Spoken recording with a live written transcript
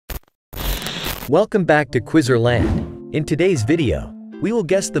Welcome back to 𝗖𝗵𝗹𝗲. In today's video, we will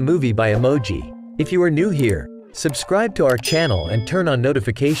guess the movie by emoji. If you are new here, subscribe to our channel and turn on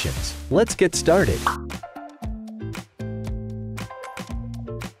notifications. Let's get started.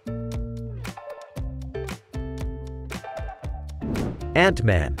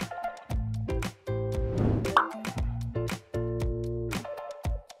 Ant-Man.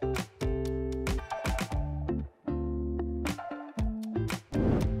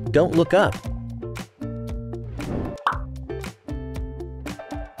 Don't Look Up.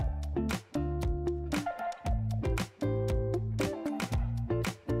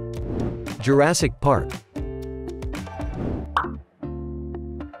 Jurassic Park.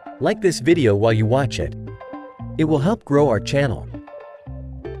 Like this video while you watch it. It will help grow our channel.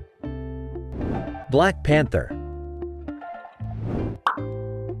 Black Panther.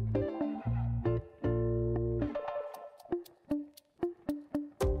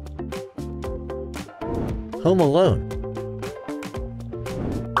 Home Alone.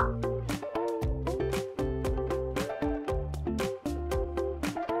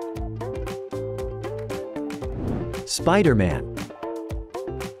 Spider-Man.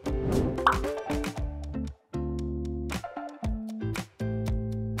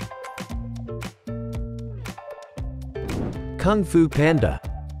 Kung Fu Panda.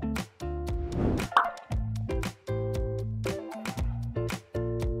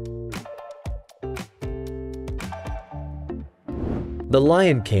 The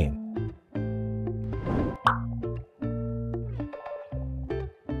Lion King.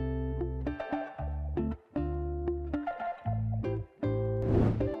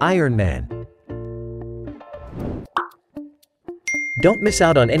 Iron Man. Don't miss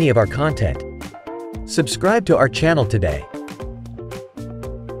out on any of our content. Subscribe to our channel today.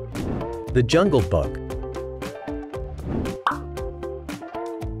 The Jungle Book.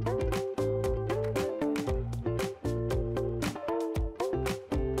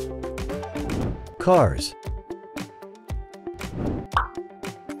 Cars.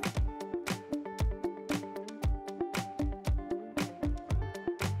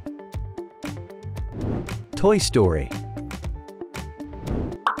 Toy Story.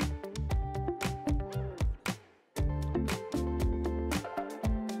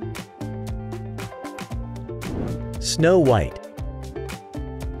 Snow White.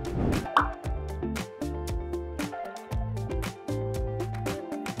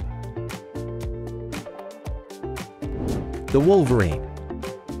 The Wolverine.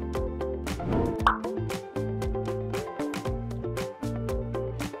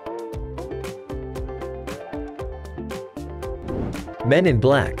 Men in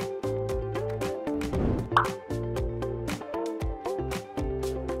Black.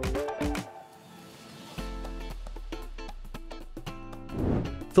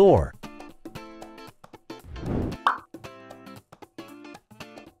 Thor.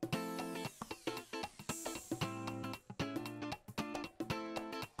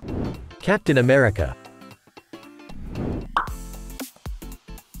 Captain America.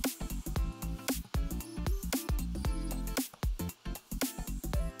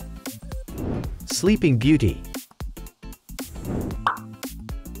 Sleeping Beauty.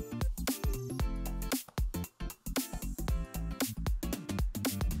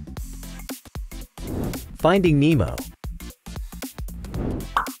 Finding Nemo.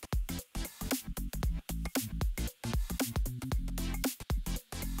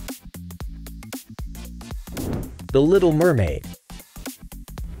 The Little Mermaid.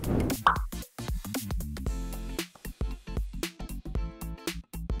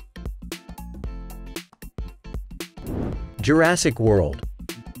 Jurassic World.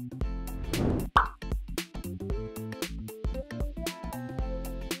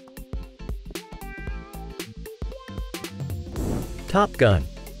 Top Gun.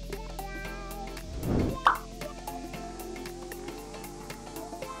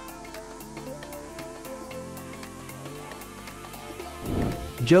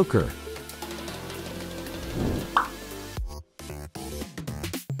 Joker.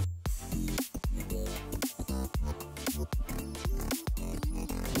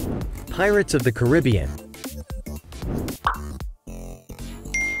 Pirates of the Caribbean.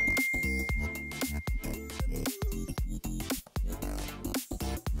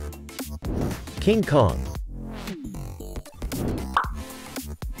 King Kong.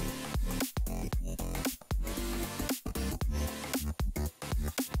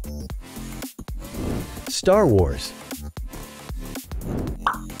 Star Wars.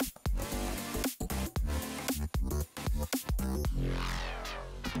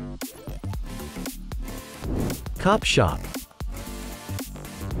 Cop Shop.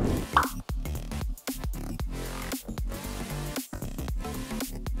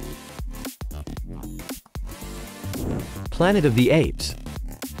 Planet of the Apes.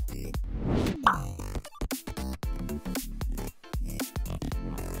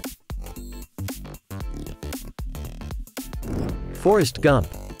 Forrest Gump.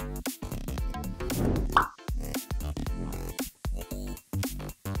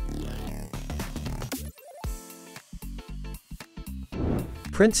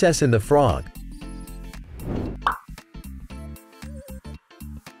 Princess and the Frog.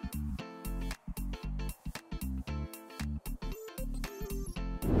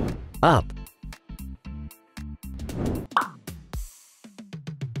 Up.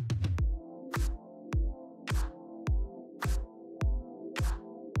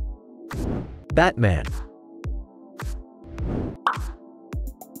 Batman.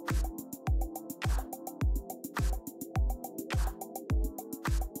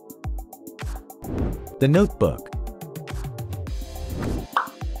 The Notebook.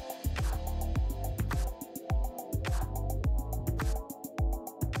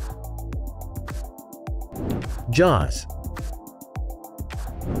 Jaws.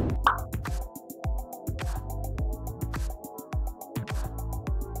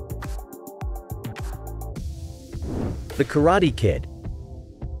 The Karate Kid.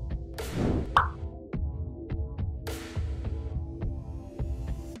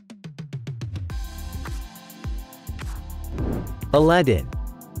 Aladdin.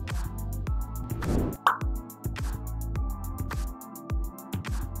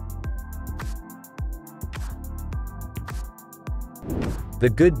 The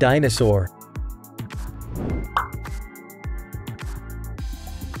Good Dinosaur.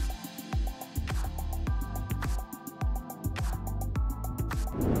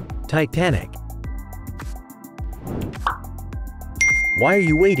 Titanic. Why are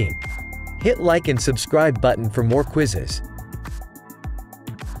you waiting? Hit like and subscribe button for more quizzes.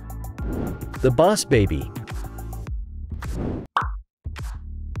 The Boss Baby.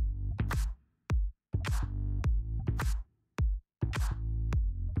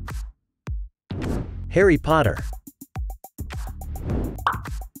 Harry Potter.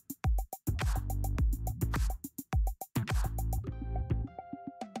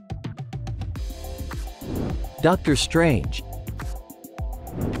 Doctor Strange.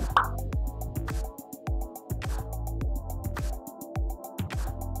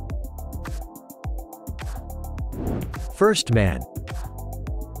 First Man.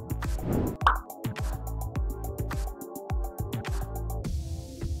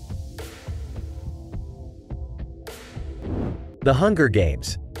 The Hunger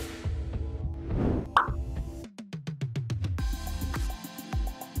Games.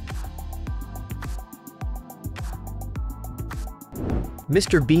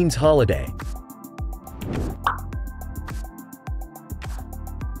 Mr. Bean's Holiday.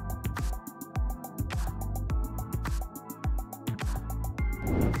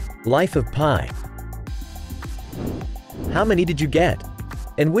 Life of Pi. How many did you get?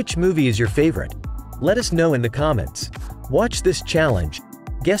 And which movie is your favorite? Let us know in the comments. Watch this challenge.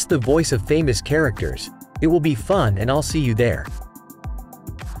 Guess the voice of famous characters. It will be fun and I'll see you there.